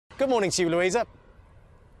Good morning to you, Louisa.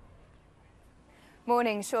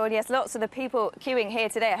 Morning, Sean. Yes, lots of the people queuing here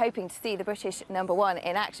today are hoping to see the British #1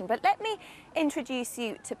 in action. But let me introduce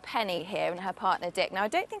you to Penny here and her partner Dick. Now, I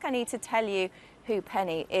don't think I need to tell you who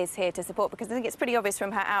Penny is here to support, because I think it's pretty obvious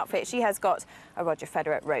from her outfit. She has got a Roger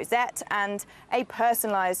Federer rosette and a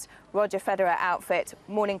personalised Roger Federer outfit.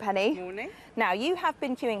 Morning, Penny. Morning. Now, you have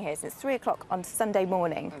been queuing here since 3 o'clock on Sunday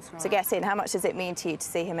morning. That's right. To get in. How much does it mean to you to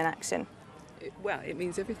see him in action? Well, it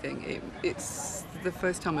means everything. It's the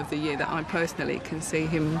first time of the year that I personally can see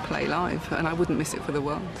him play live, and I wouldn't miss it for the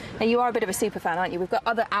world. Now, you are a bit of a super fan, aren't you? We've got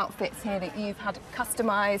other outfits here that you've had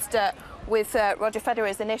customised with Roger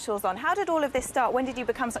Federer's initials on. How did all of this start? When did you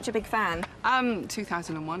become such a big fan?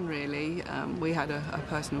 2001, really. We had a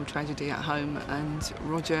personal tragedy at home, and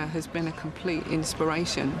Roger has been a complete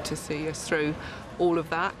inspiration to see us through all of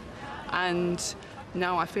that. And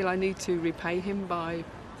now I feel I need to repay him by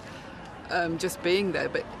just being there,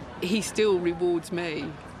 but he still rewards me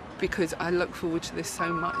because I look forward to this so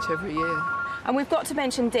much every year. And we've got to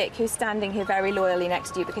mention Dick, who's standing here very loyally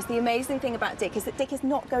next to you, because the amazing thing about Dick is that Dick is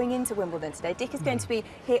not going into Wimbledon today. Dick is going to be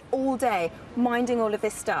here all day, minding all of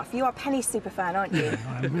this stuff. You are Penny's super fan, aren't you?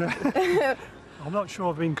 I'm not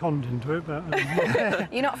sure I've been conned into it, but...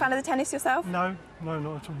 You're not a fan of the tennis yourself? No, not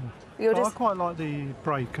at all. You're I quite like the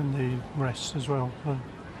break and the rest as well.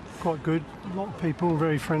 Quite good. A lot of people,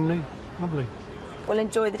 very friendly. Lovely. Well,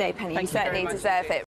 enjoy the day, Penny. You certainly deserve it.